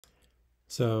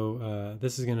So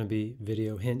this is going to be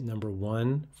video hint number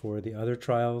 1 for the other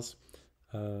trials.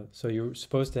 So you're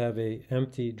supposed to have a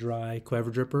empty, dry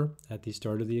quiver dripper at the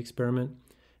start of the experiment.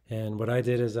 And what I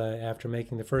did is after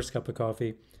making the first cup of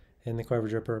coffee in the quiver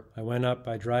dripper, I went up,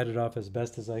 I dried it off as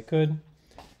best as I could.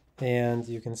 And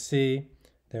you can see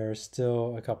there are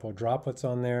still a couple of droplets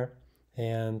on there.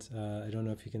 And I don't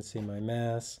know if you can see my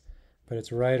mass, but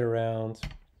it's right around,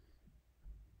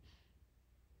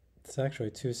 it's actually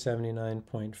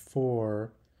 279.4,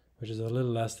 which is a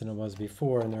little less than it was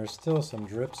before, and there are still some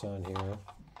drips on here.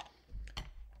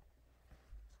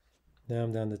 Now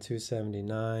I'm down to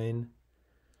 279.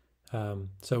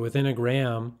 So within a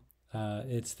gram,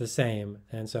 it's the same,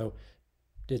 and so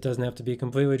it doesn't have to be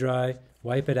completely dry.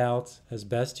 Wipe it out as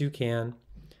best you can,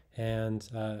 and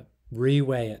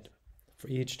re-weigh it for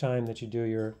each time that you do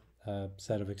your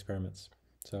set of experiments.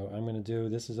 So I'm going to do,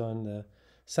 this is on the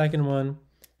second one,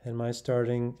 and my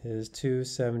starting is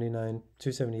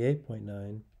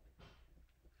 278.9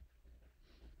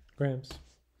 grams.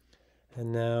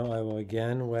 And now I will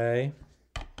again weigh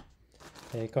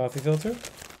a coffee filter.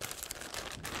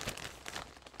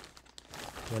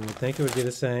 And you'd think it would be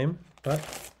the same, but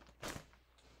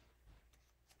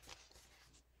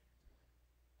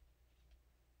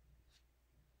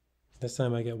this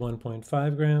time I get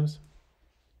 1.5 grams.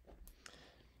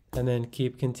 And then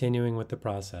keep continuing with the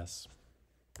process.